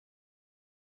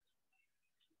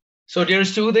So dear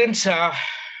students,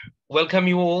 welcome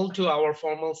you all to our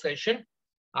formal session.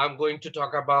 I'm going to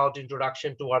talk about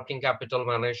introduction to working capital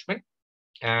management.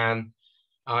 And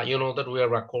you know that we are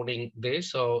recording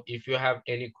this. So if you have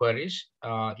any queries,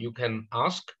 you can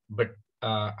ask, but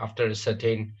after a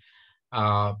certain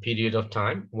period of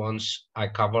time, once I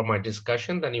cover my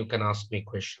discussion, then you can ask me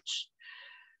questions.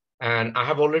 And I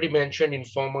have already mentioned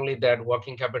informally that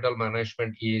working capital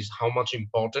management is how much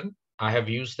important. I have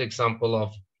used the example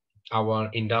of our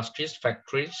industries,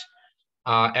 factories.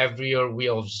 Every year we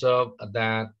observe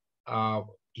that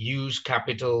used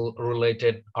capital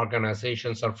related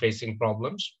organizations are facing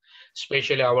problems,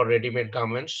 especially our ready-made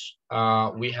garments.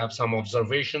 We have some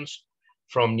observations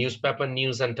from newspaper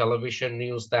news and television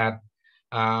news that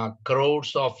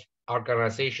crores of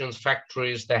organizations,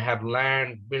 factories, they have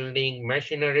land, building,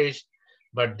 machineries,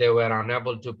 but they were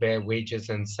unable to pay wages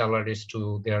and salaries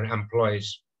to their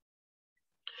employees.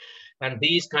 And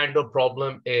these kind of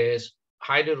problem is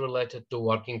highly related to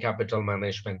working capital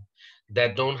management.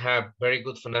 They don't have very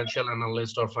good financial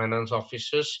analysts or finance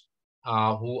officers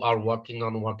who are working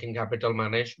on working capital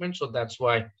management. So that's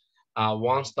why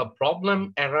once the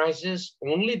problem arises,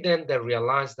 only then they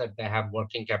realize that they have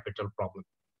working capital problem.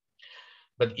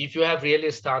 But if you have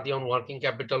really studied on working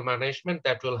capital management,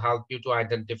 that will help you to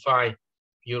identify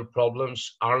your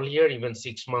problems earlier, even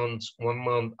 6 months, 1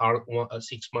 month, or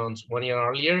 6 months, 1 year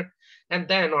earlier. And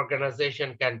then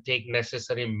organization can take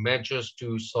necessary measures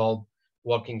to solve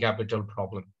working capital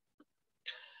problem.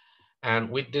 And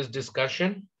with this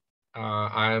discussion,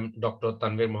 I am Dr.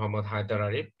 Tanvir Muhammad Haidar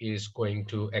Arif is going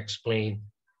to explain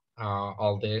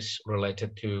all this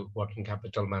related to working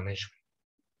capital management.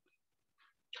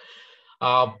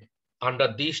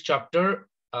 Under this chapter,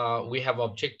 we have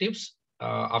objectives.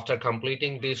 After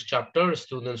completing this chapter,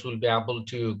 students will be able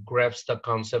to grasp the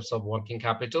concepts of working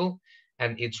capital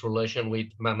and its relation with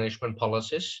management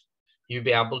policies. You'll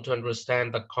be able to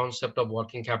understand the concept of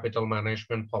working capital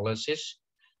management policies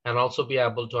and also be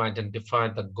able to identify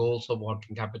the goals of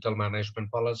working capital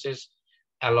management policies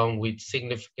along with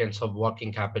significance of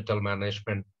working capital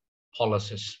management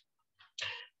policies.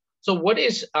 So what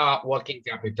is working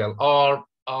capital, or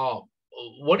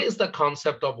what is the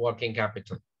concept of working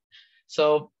capital?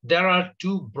 So there are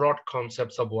two broad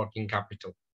concepts of working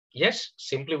capital. Yes,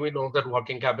 simply we know that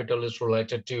working capital is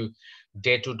related to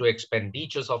day-to-day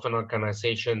expenditures of an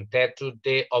organization,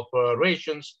 day-to-day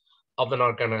operations of an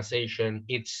organization.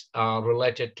 It's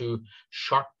related to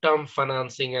short-term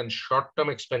financing and short-term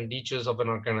expenditures of an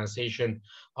organization,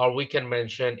 or we can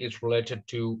mention it's related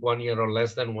to 1 year or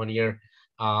less than 1 year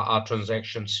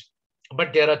transactions.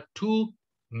 But there are two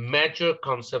major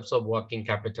concepts of working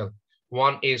capital.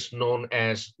 One is known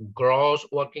as gross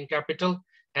working capital,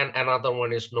 and another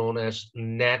one is known as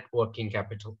net working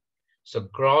capital. So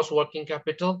gross working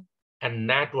capital and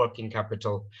net working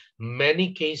capital.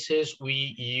 Many cases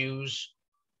we use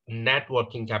net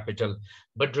working capital,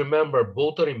 but remember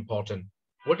both are important.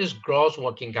 What is gross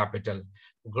working capital?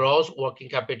 Gross working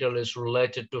capital is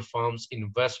related to firms'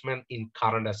 investment in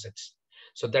current assets.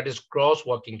 So that is gross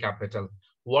working capital.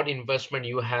 What investment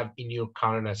you have in your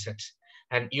current assets.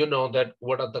 And you know that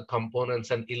what are the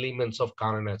components and elements of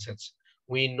current assets.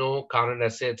 We know current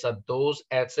assets are those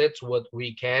assets what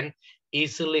we can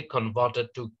easily convert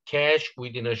it to cash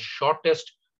within a shortest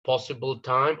possible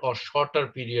time or shorter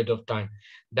period of time.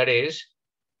 That is,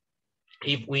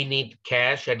 if we need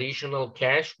cash, additional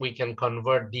cash, we can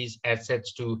convert these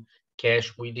assets to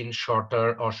cash within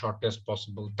shorter or shortest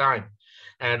possible time.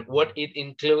 And what it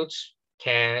includes: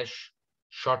 cash,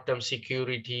 short-term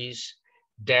securities,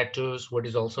 debtors, what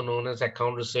is also known as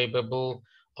account receivable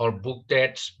or book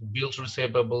debts, bills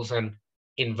receivables, and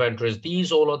inventories.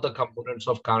 These all are the components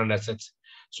of current assets.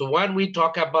 So when we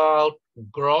talk about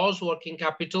gross working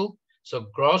capital, so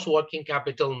gross working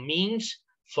capital means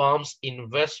firm's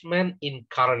investment in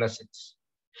current assets.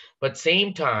 But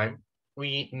same time,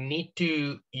 we need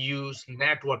to use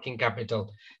net working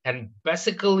capital. And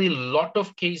basically, a lot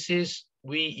of cases,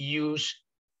 we use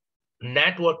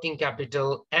net working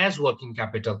capital as working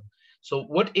capital. So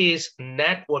what is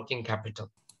net working capital?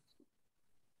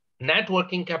 Net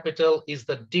working capital is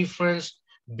the difference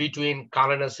between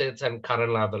current assets and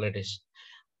current liabilities.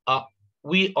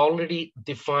 We already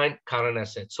defined current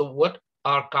assets. So what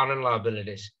are current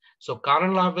liabilities? So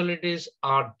current liabilities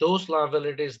are those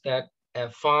liabilities that a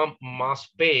firm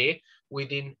must pay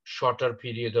within shorter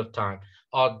period of time,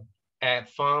 or a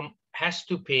firm has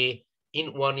to pay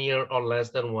in 1 year or less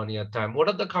than 1 year time. What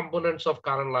are the components of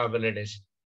current liabilities?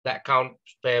 The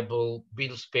accounts payable,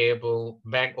 bills payable,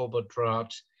 bank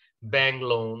overdrafts, bank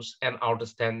loans, and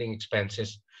outstanding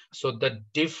expenses. So the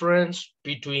difference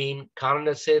between current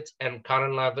assets and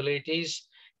current liabilities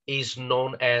is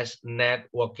known as net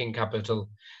working capital.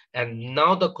 And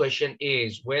now the question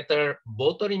is whether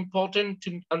both are important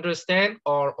to understand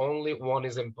or only one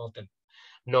is important.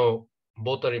 No,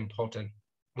 both are important.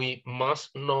 We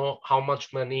must know how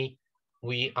much money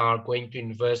we are going to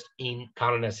invest in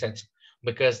current assets,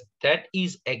 because that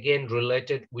is again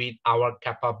related with our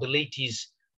capabilities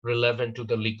relevant to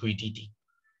the liquidity.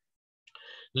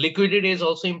 Liquidity is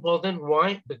also important.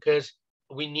 Why? Because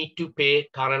we need to pay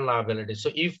current liabilities.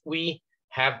 So if we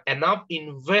have enough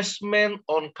investment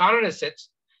on current assets,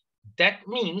 that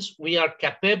means we are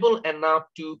capable enough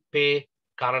to pay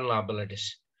current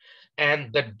liabilities.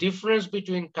 And the difference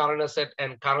between current asset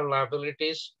and current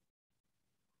liabilities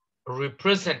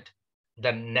represent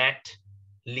the net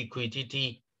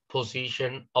liquidity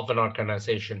position of an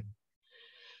organization.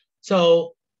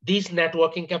 So this net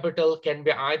working capital can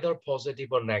be either positive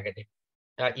or negative.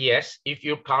 Yes, if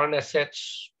your current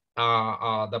assets,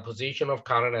 the position of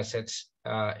current assets,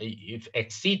 if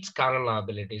exceeds current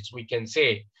liabilities, we can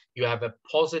say you have a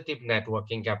positive net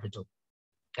working capital.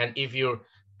 And if your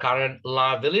current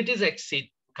liabilities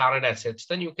exceed current assets,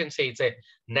 then you can say it's a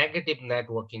negative net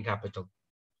working capital.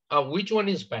 Which one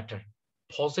is better?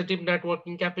 Positive net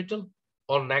working capital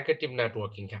or negative net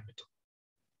working capital?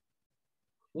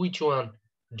 Which one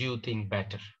do you think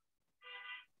better?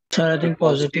 Sir, I think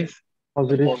positive.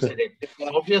 Positive, sir. Positive.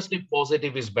 Obviously,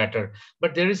 positive is better,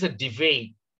 but there is a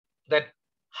debate that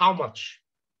how much?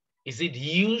 Is it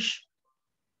huge?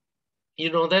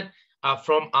 You know that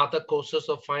from other courses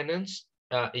of finance,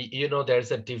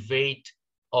 there's a debate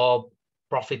of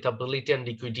profitability and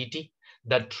liquidity,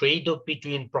 the trade-off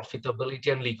between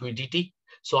profitability and liquidity.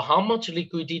 So how much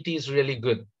liquidity is really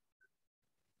good?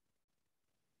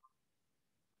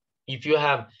 If you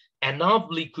have enough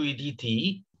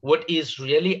liquidity, what is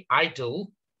really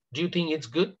idle, do you think it's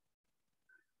good?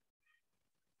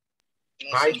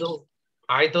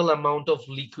 Idle amount of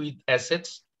liquid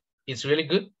assets is really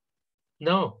good?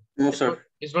 No, No, sir.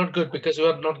 It's not good because you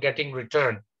are not getting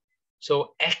return.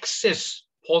 So excess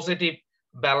positive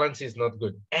balance is not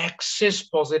good. Excess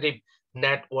positive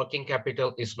net working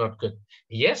capital is not good.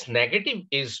 Yes, negative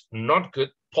is not good.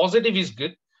 Positive is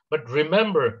good. But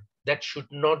remember, that should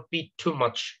not be too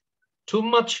much. Too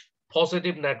much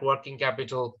positive net working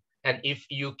capital. And if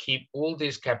you keep all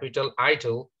this capital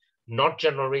idle, not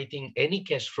generating any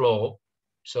cash flow,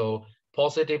 so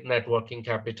positive net working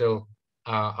capital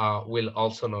will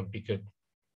also not be good.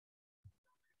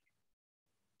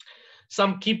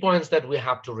 Some key points that we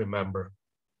have to remember.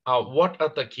 What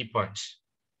are the key points?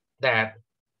 That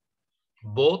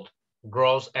both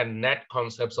gross and net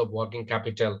concepts of working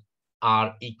capital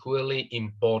are equally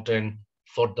important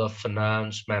for the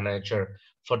finance manager,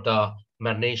 for the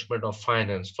management of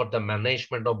finance, for the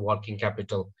management of working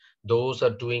capital. Those are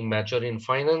doing major in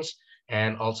finance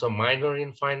and also minor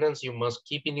in finance. You must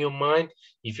keep in your mind,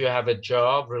 if you have a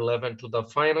job relevant to the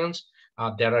finance,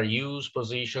 there are huge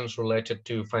positions related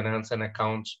to finance and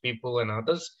accounts people and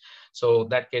others. So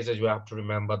that cases you have to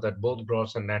remember that both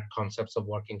gross and net concepts of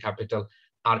working capital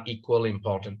are equally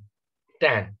important.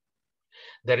 Then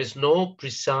there is no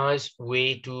precise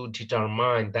way to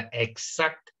determine the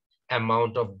exact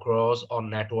amount of gross or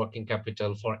net working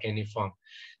capital for any firm.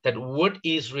 That what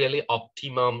is really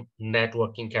optimum net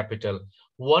working capital?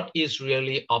 What is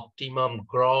really optimum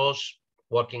gross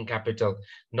working capital?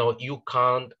 No, you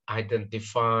can't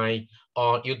identify,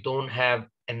 or you don't have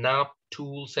enough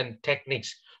tools and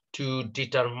techniques to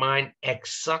determine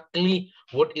exactly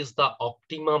what is the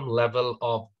optimum level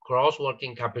of gross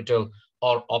working capital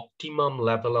or optimum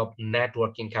level of net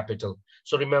working capital.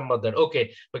 So remember that,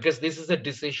 okay, because this is a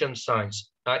decision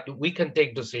science, we can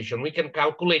take decision, we can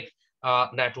calculate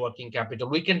net working capital,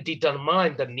 we can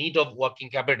determine the need of working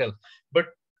capital, but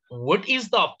what is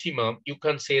the optimum? You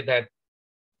can say that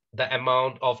the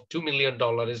amount of $2 million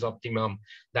is optimum,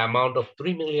 the amount of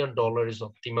 $3 million is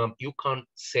optimum. You can't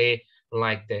say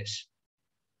like this.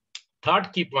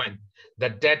 Third key point, the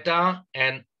data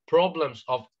and problems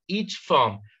of each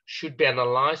firm should be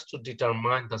analyzed to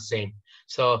determine the same.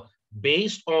 So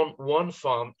based on one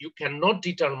firm, you cannot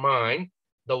determine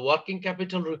the working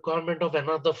capital requirement of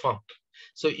another firm.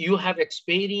 So you have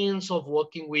experience of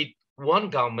working with one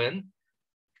government,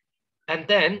 and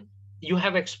then you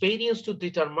have experience to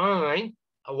determine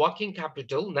a working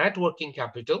capital, net working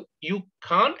capital. You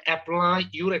can't apply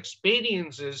your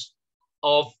experiences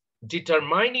of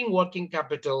determining working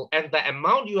capital and the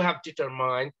amount you have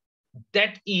determined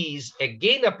that is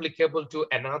again applicable to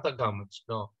another government.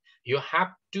 No, you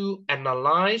have to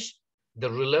analyze the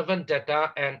relevant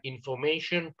data and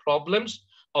information problems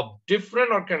of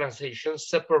different organizations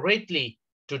separately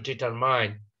to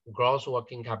determine gross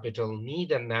working capital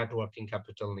need and net working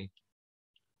capital need.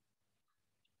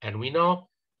 And we know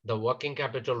the working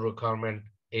capital requirement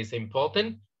is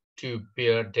important to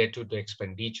bear day-to-day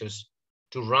expenditures,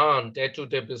 to run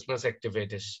day-to-day business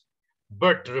activities.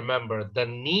 But remember, the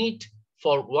need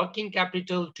for working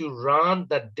capital to run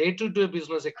the day-to-day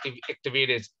business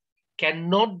activities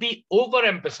cannot be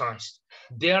overemphasized.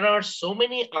 There are so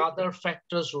many other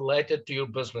factors related to your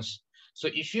business. So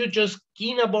if you're just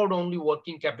keen about only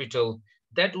working capital,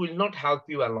 that will not help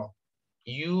you a lot.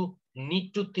 You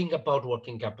need to think about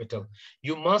working capital.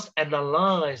 You must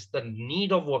analyze the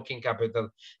need of working capital.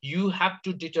 You have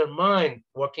to determine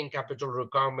working capital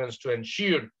requirements to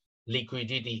ensure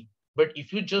liquidity. But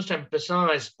if you just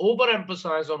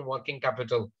overemphasize on working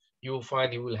capital, you will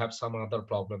find you will have some other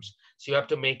problems. So you have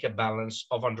to make a balance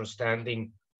of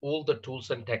understanding all the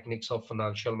tools and techniques of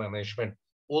financial management,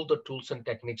 all the tools and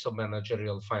techniques of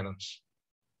managerial finance.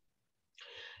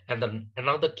 And then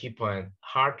another key point,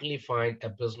 hardly find a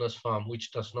business firm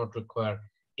which does not require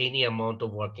any amount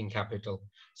of working capital.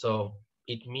 So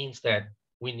it means that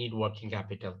we need working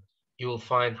capital. You will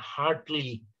find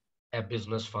hardly a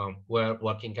business firm where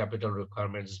working capital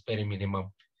requirements is very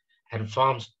minimum. And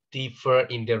firms differ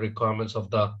in their requirements of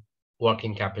the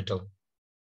working capital.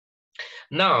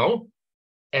 Now,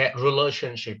 a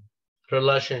relationship,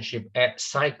 a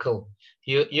cycle.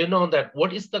 You know that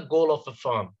what is the goal of a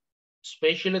firm?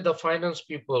 Especially the finance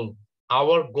people,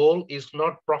 our goal is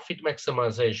not profit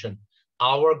maximization.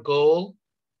 Our goal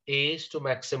is to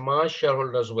maximize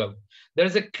shareholders' wealth.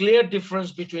 There's a clear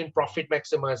difference between profit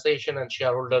maximization and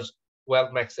shareholders'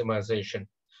 wealth maximization.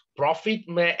 Profit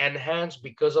may enhance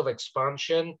because of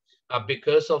expansion,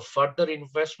 because of further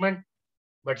investment,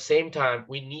 but same time,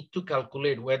 we need to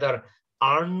calculate whether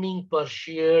earning per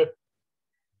share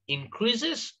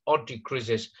increases or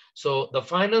decreases. So the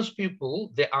finance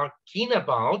people, they are keen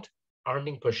about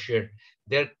earning per share.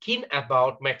 They're keen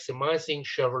about maximizing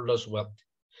shareholders' wealth.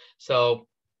 So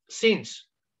since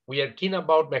we are keen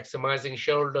about maximizing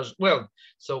shareholders' wealth,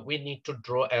 so we need to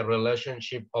draw a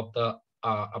relationship of the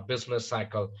a business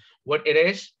cycle. What it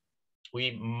is,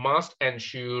 we must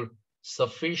ensure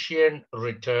sufficient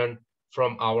return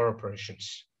from our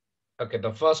operations. Okay,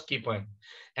 the first key point.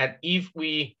 And if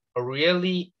we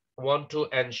really want to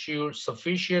ensure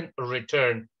sufficient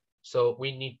return, so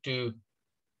we need to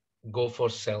go for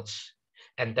sales,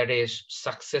 and that is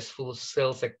successful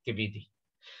sales activity.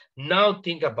 Now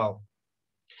think about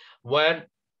when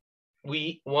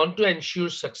we want to ensure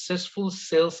successful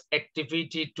sales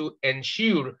activity to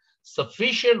ensure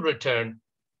sufficient return.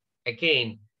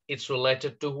 Again, it's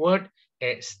related to what?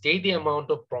 A steady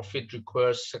amount of profit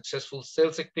requires successful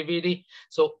sales activity.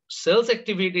 So sales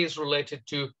activity is related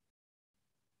to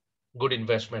good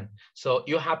investment. So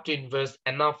you have to invest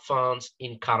enough funds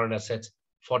in current assets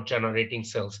for generating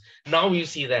sales. Now you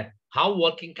see that how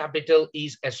working capital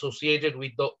is associated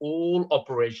with the all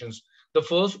operations. The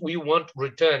first, we want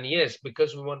return, yes,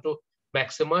 because we want to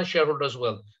maximize shareholders'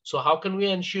 wealth. So how can we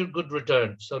ensure good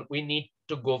return? So we need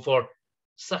to go for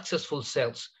successful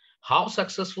sales. How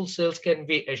successful sales can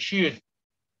be assured?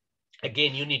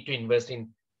 Again, you need to invest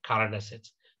in current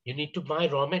assets. You need to buy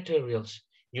raw materials.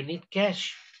 You need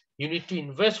cash. You need to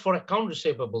invest for account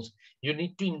receivables. You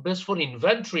need to invest for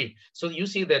inventory. So you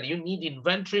see that you need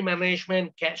inventory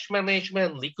management, cash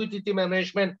management, liquidity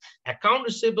management, account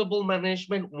receivable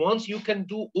management. Once you can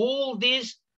do all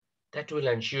these, that will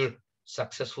ensure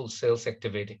successful sales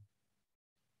activity.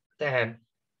 Then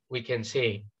we can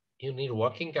say you need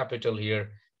working capital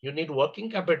here. You need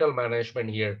working capital management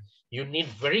here. You need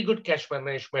very good cash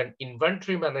management,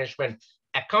 inventory management,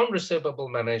 account receivable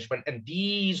management, and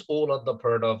these all are the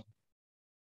part of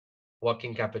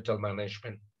working capital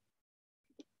management.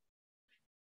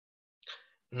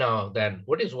 Now then,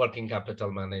 what is working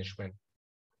capital management?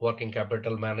 Working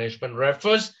capital management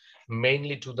refers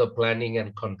mainly to the planning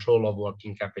and control of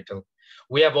working capital.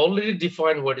 We have already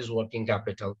defined what is working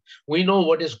capital. We know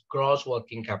what is gross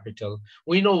working capital.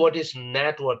 We know what is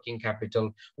net working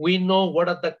capital. We know what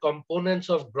are the components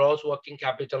of gross working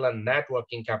capital and net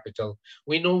working capital.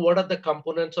 We know what are the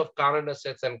components of current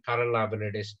assets and current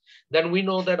liabilities. Then we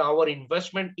know that our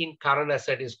investment in current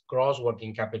asset is gross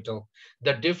working capital.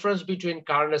 The difference between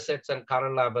current assets and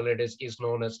current liabilities is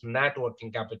known as net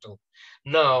working capital.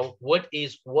 Now, what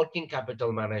is working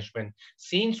capital management?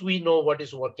 Since we know what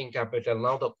is working capital,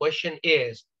 now the question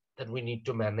is that we need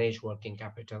to manage working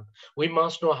capital. We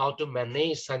must know how to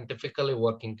manage scientifically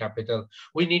working capital.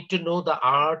 We need to know the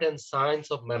art and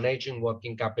science of managing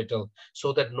working capital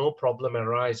so that no problem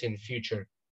arises in future.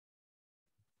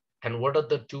 And what are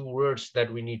the two words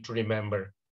that we need to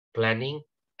remember? Planning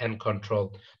and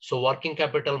control. So working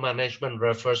capital management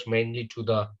refers mainly to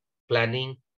the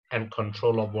planning and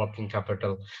control of working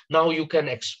capital. Now you can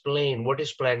explain what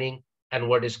is planning and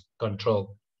what is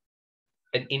control.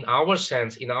 And in our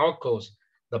sense, in our course,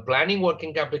 the planning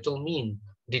working capital mean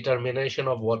determination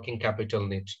of working capital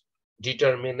needs.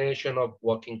 Determination of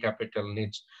working capital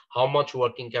needs. How much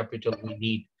working capital we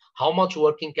need. How much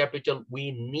working capital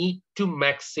we need to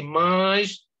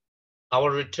maximize our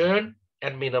return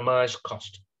and minimize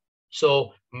cost.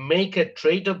 So make a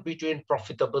trade-off between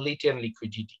profitability and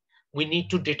liquidity. We need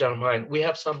to determine, we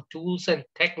have some tools and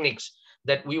techniques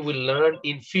that we will learn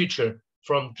in future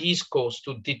from this course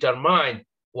to determine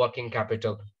working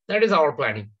capital. That is our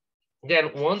planning.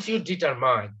 Then once you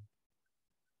determine,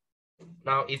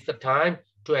 now is the time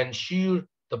to ensure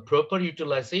the proper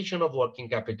utilization of working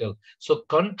capital. So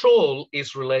control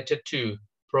is related to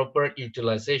proper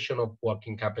utilization of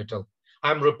working capital.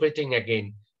 I'm repeating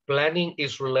again, planning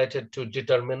is related to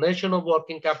determination of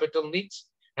working capital needs,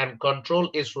 and control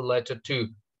is related to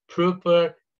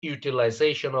proper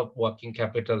utilization of working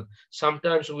capital.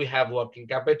 Sometimes we have working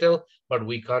capital, but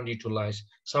we can't utilize.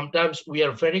 Sometimes we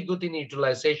are very good in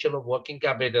utilization of working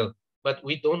capital, but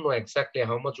we don't know exactly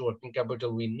how much working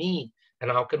capital we need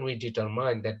and how can we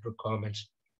determine that requirements.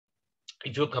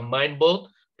 If you combine both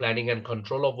planning and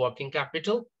control of working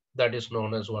capital, that is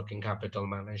known as working capital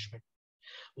management.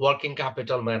 Working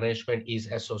capital management is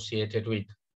associated with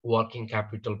working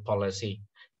capital policy.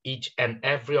 Each and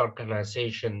every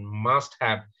organization must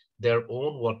have their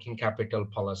own working capital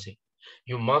policy.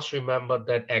 You must remember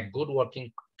that a good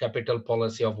working capital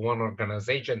policy of one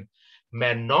organization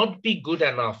may not be good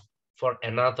enough for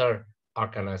another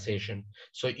organization.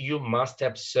 So you must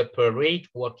have separate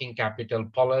working capital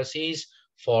policies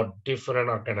for different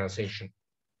organizations.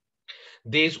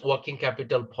 This working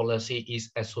capital policy is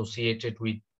associated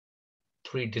with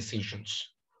three decisions.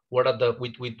 What are the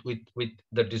with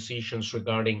the decisions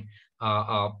regarding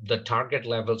the target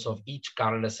levels of each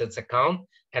current assets account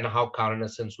and how current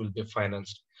assets will be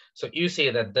financed? So you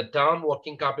say that the term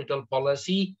working capital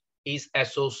policy is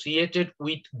associated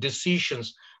with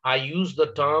decisions. I use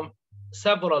the term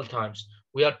several times.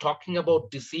 We are talking about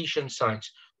decision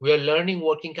science. We are learning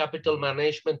working capital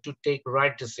management to take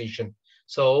right decision.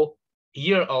 So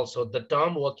here also, the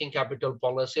term working capital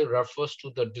policy refers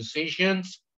to the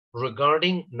decisions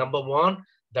regarding, number one,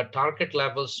 the target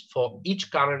levels for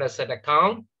each current asset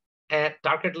account and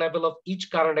target level of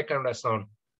each current account account,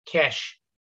 cash,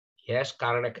 yes,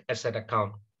 current asset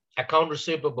account, account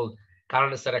receivable,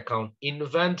 current asset account,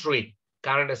 inventory,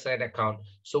 current asset account.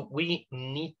 So we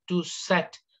need to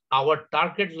set our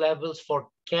target levels for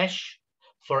cash,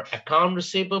 for account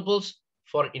receivables,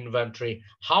 for inventory.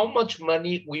 How much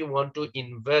money we want to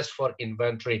invest for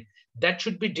inventory. That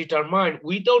should be determined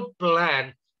without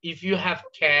plan. If you have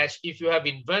cash, if you have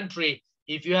inventory,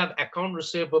 if you have account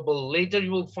receivable, later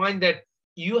you will find that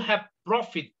you have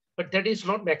profit, but that is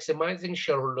not maximizing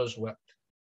shareholders' wealth.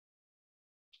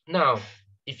 Now,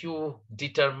 if you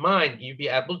determine, you'll be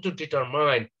able to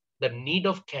determine the need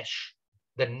of cash,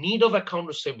 the need of account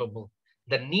receivable,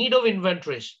 the need of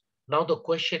inventories. Now the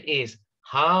question is,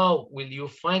 how will you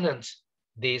finance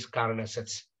these current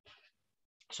assets?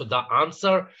 So the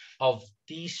answer of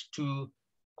these two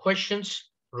questions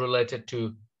related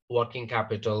to working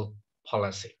capital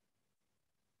policy.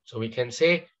 So we can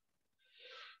say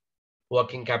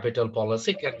working capital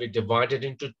policy can be divided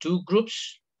into two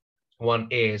groups. One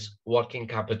is working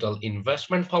capital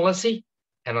investment policy.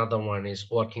 Another one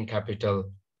is working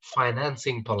capital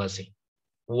financing policy.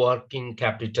 Working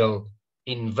capital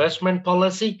investment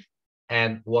policy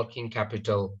and working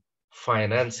capital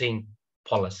financing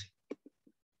policy.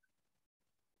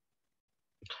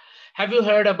 Have you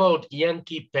heard about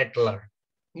Yankee Peddler?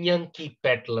 Yankee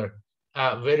Peddler,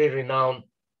 very renowned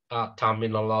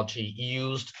terminology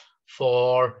used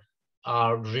for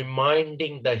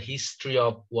reminding the history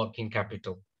of working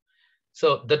capital.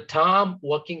 So the term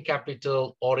working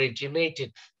capital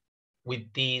originated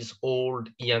with these old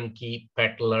Yankee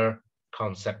Peddler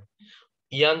concept.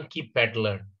 Yankee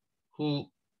Peddler who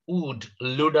would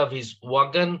load up his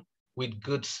wagon with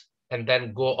goods and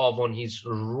then go off on his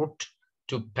route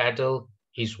to peddle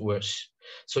his wares.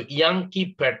 So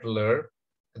Yankee Peddler,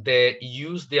 they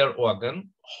use their wagon,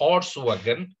 horse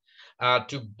wagon,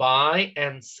 to buy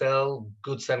and sell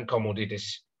goods and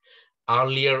commodities.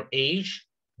 Earlier age,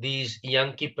 these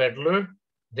Yankee Peddler,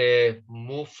 they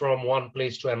move from one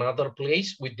place to another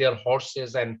place with their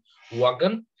horses and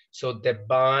wagon. So they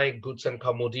buy goods and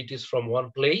commodities from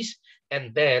one place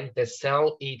and then they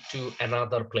sell it to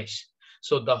another place.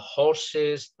 So the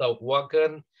horses, the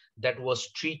wagon, that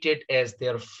was treated as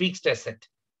their fixed asset,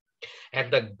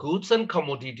 and the goods and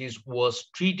commodities was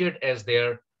treated as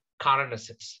their current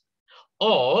assets.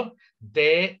 Or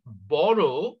they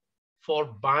borrow for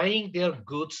buying their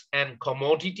goods and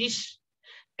commodities,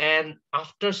 and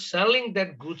after selling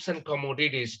that goods and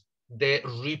commodities, they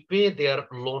repay their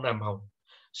loan amount.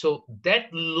 So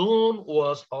that loan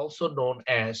was also known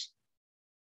as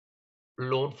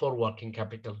loan for working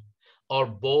capital or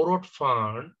borrowed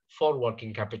fund for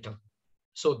working capital.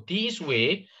 So this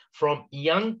way, from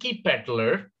Yankee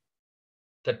Peddler,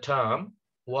 the term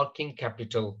working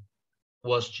capital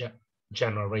was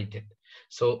generated.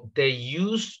 So they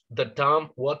used the term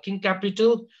working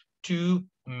capital to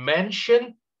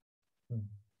mention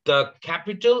the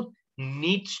capital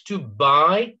needs to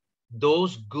buy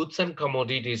those goods and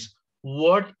commodities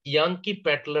what Yankee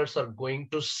peddlers are going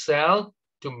to sell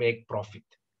to make profit.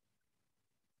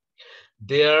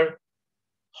 Their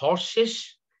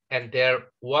horses and their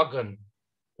wagon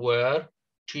were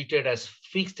treated as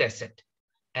fixed asset,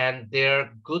 and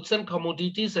their goods and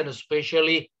commodities, and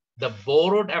especially the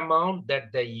borrowed amount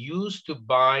that they used to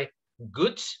buy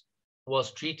goods,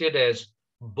 was treated as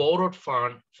borrowed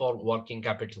fund for working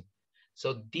capital.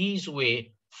 So this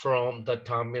way, from the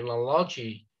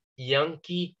terminology,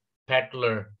 Yankee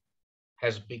peddler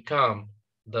has become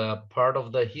the part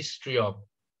of the history of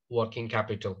working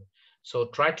capital. So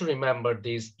try to remember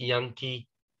this Yankee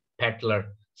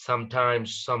peddler.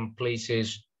 Sometimes some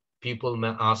places people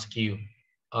may ask you,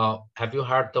 have you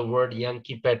heard the word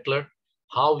Yankee peddler?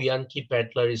 How Yankee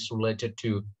peddler is related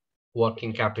to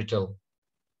working capital?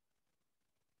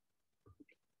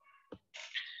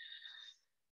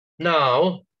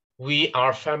 Now, we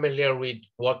are familiar with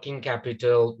working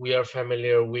capital. We are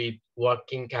familiar with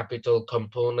working capital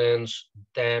components,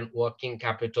 then working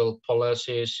capital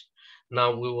policies.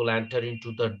 Now we will enter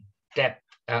into the depth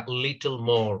a little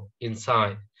more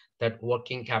inside that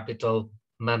working capital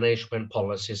management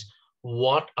policies.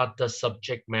 What are the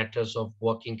subject matters of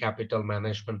working capital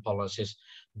management policies?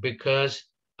 Because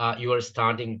you are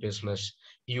starting business,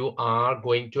 you are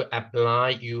going to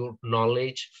apply your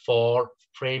knowledge for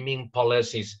framing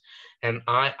policies. And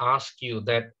I ask you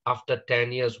that after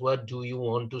 10 years, what do you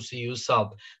want to see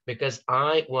yourself? Because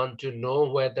I want to know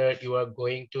whether you are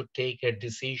going to take a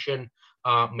decision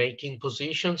making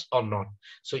positions or not.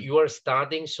 So you are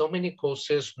starting so many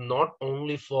courses, not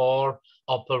only for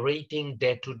operating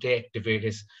day-to-day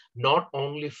activities, not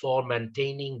only for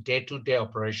maintaining day-to-day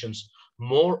operations.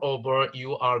 Moreover,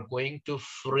 you are going to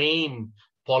frame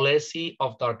policy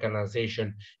of the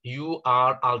organization. You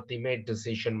are ultimate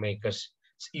decision makers.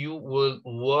 You will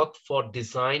work for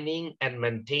designing and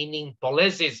maintaining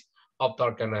policies of the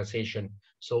organization.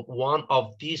 So one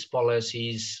of these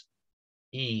policies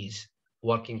is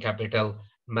working capital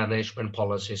management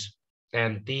policies.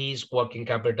 And these working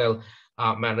capital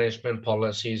management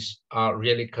policies are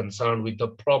really concerned with the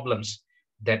problems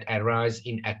that arise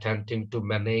in attempting to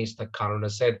manage the current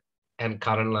asset and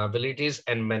current liabilities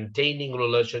and maintaining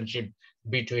relationship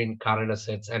between current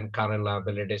assets and current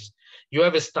liabilities. You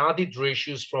have studied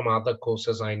ratios from other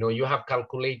courses. I know you have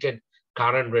calculated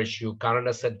current ratio, current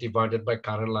asset divided by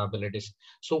current liabilities.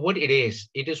 So what it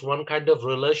is one kind of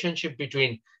relationship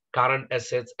between current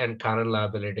assets and current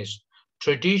liabilities.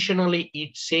 Traditionally,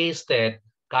 it says that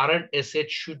current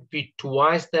assets should be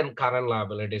twice than current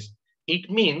liabilities. It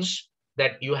means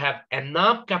that you have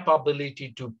enough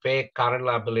capability to pay current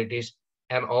liabilities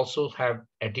and also have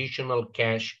additional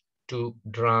cash to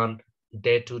run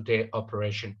day-to-day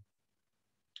operation.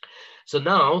 So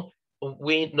now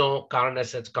we know current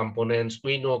assets components,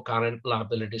 we know current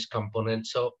liabilities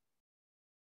components. So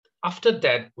after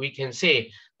that, we can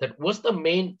say that what's the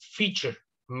main feature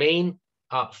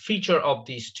of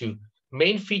these two.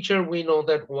 Main feature, we know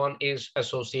that one is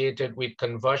associated with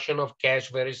conversion of cash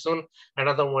very soon.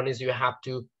 Another one is you have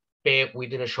to pay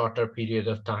within a shorter period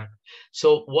of time.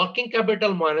 So working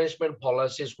capital management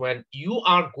policies, when you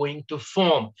are going to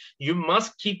form, you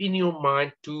must keep in your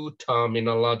mind two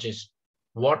terminologies.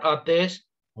 What are these?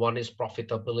 One is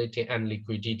profitability and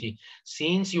liquidity.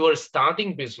 Since you are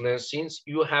starting business, since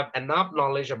you have enough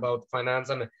knowledge about finance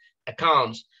and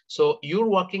accounts, so your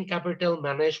working capital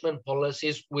management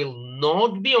policies will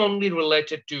not be only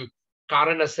related to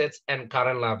current assets and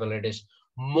current liabilities.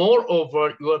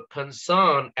 Moreover, you are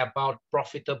concerned about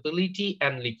profitability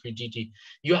and liquidity.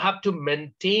 You have to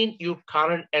maintain your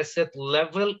current asset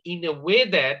level in a way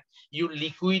that your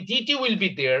liquidity will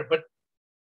be there, but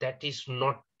that is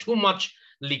not too much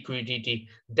liquidity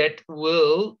that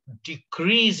will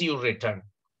decrease your return.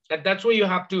 And that's why you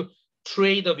have to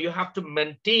trade off. You have to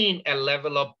maintain a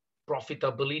level of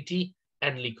profitability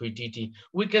and liquidity.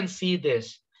 We can see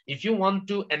this. If you want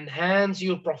to enhance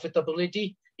your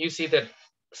profitability, you see that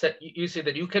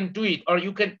you can do it, or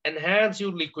you can enhance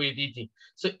your liquidity.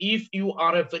 So if you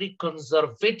are a very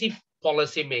conservative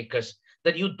policy makers,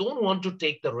 that you don't want to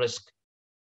take the risk.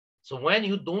 So when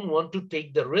you don't want to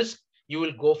take the risk, you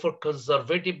will go for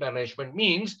conservative management.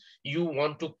 Means you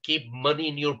want to keep money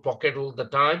in your pocket all the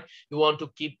time. You want to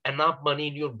keep enough money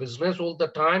in your business all the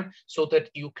time so that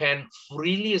you can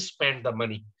freely spend the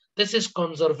money. This is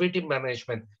conservative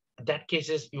management. In that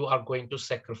cases, you are going to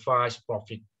sacrifice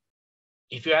profit.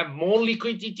 If you have more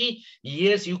liquidity,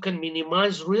 yes, you can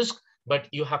minimize risk, but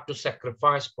you have to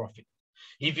sacrifice profit.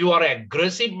 If you are an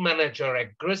aggressive manager,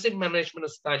 aggressive management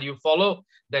style you follow,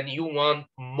 then you want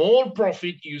more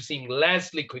profit using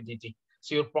less liquidity.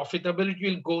 So your profitability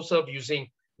will go up using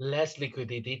less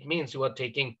liquidity. It means you are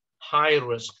taking high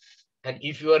risk. And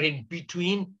if you are in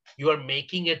between, you are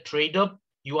making a trade-up,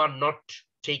 you are not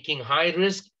taking high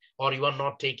risk, or you are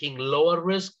not taking lower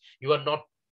risk, you are not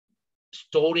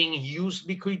storing used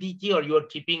liquidity, or you are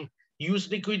keeping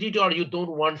used liquidity, or you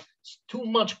don't want too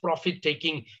much profit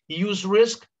taking used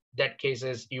risk, that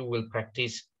cases you will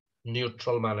practice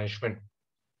neutral management.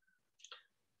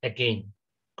 Again,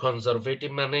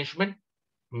 conservative management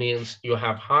means you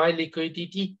have high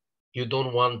liquidity, you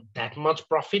don't want that much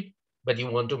profit, but you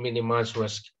want to minimize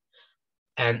risk.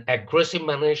 And aggressive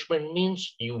management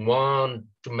means you want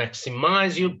to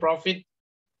maximize your profit,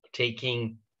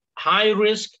 taking high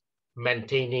risk,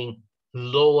 maintaining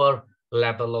lower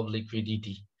level of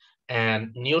liquidity.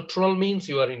 And neutral means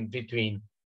you are in between.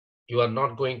 You are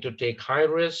not going to take high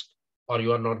risk, or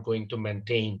you are not going to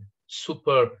maintain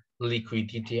super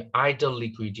liquidity, idle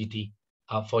liquidity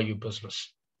for your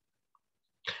business.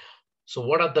 So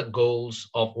what are the goals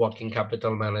of working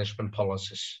capital management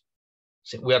policies?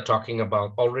 So we are talking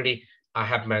about already, I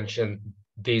have mentioned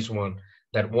this one,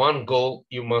 that one goal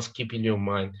you must keep in your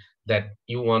mind, that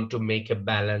you want to make a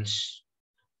balance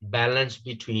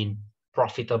between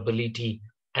profitability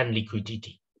and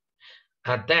liquidity.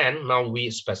 And then now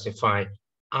we specify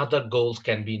other goals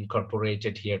can be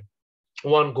incorporated here.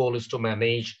 One goal is to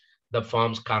manage the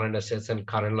firm's current assets and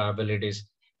current liabilities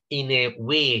in a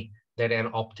way that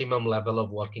an optimum level of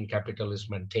working capital is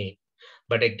maintained.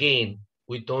 But again,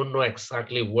 we don't know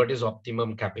exactly what is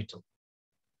optimum capital.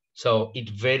 So it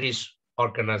varies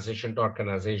organization to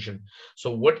organization.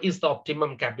 So what is the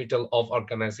optimum capital of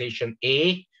organization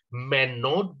A may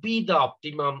not be the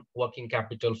optimum working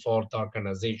capital for the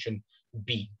organization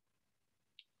B.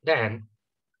 Then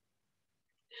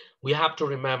we have to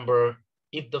remember,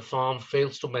 if the firm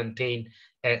fails to maintain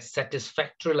a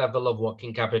satisfactory level of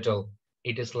working capital,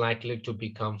 it is likely to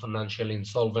become financially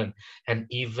insolvent and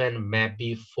even may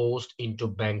be forced into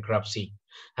bankruptcy.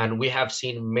 And we have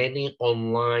seen many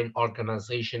online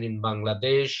organizations in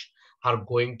Bangladesh are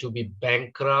going to be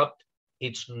bankrupt.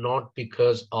 It's not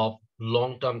because of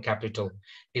long-term capital,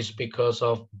 it's because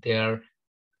of their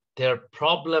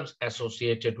problems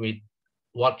associated with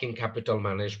working capital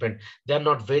management. They're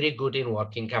not very good in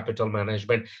working capital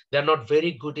management. They're not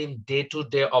very good in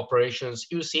day-to-day operations.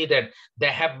 You see that they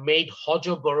have made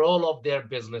hojoborol of their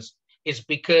business. It's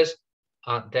because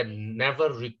they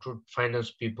never recruit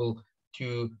finance people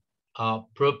to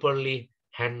properly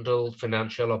handle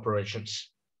financial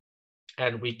operations.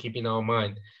 And we keep in our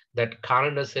mind that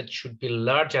current assets should be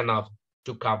large enough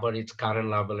to cover its current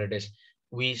liabilities.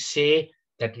 We say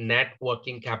that net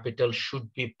working capital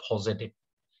should be positive.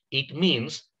 It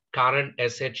means current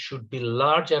assets should be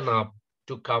large enough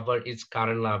to cover its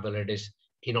current liabilities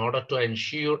in order to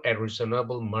ensure a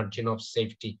reasonable margin of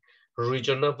safety.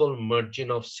 Reasonable margin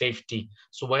of safety.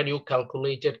 So when you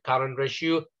calculated current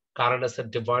ratio, current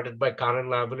asset divided by current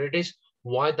liabilities,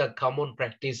 why the common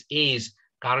practice is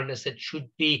current asset should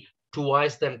be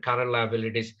twice than current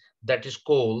liabilities. That is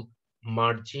called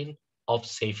margin of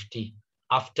safety.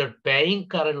 After paying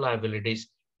current liabilities,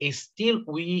 still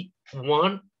we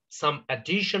want some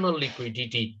additional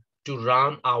liquidity to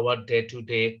run our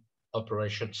day-to-day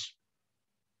operations.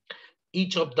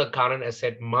 Each of the current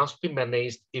asset must be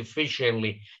managed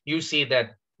efficiently. You see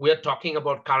that we are talking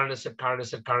about current asset, current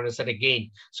asset, current asset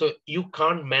again. So you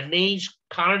can't manage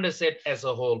current asset as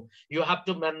a whole. You have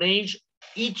to manage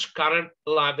each current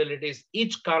liabilities,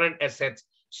 each current assets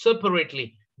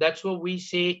separately. That's what we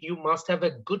say you must have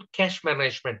a good cash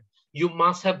management. You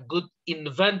must have good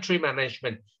inventory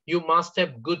management. You must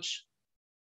have good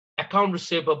account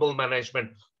receivable management.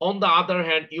 On the other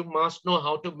hand, you must know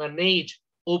how to manage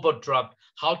overdraft,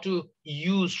 how to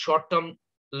use short-term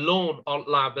loan or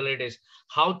liabilities,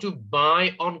 how to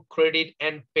buy on credit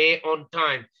and pay on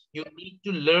time. You need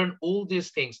to learn all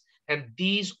these things, and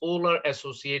these all are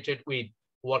associated with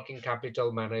working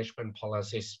capital management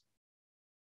policies.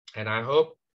 And I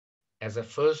hope as a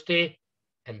first day,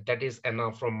 and that is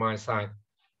enough from my side.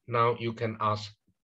 Now you can ask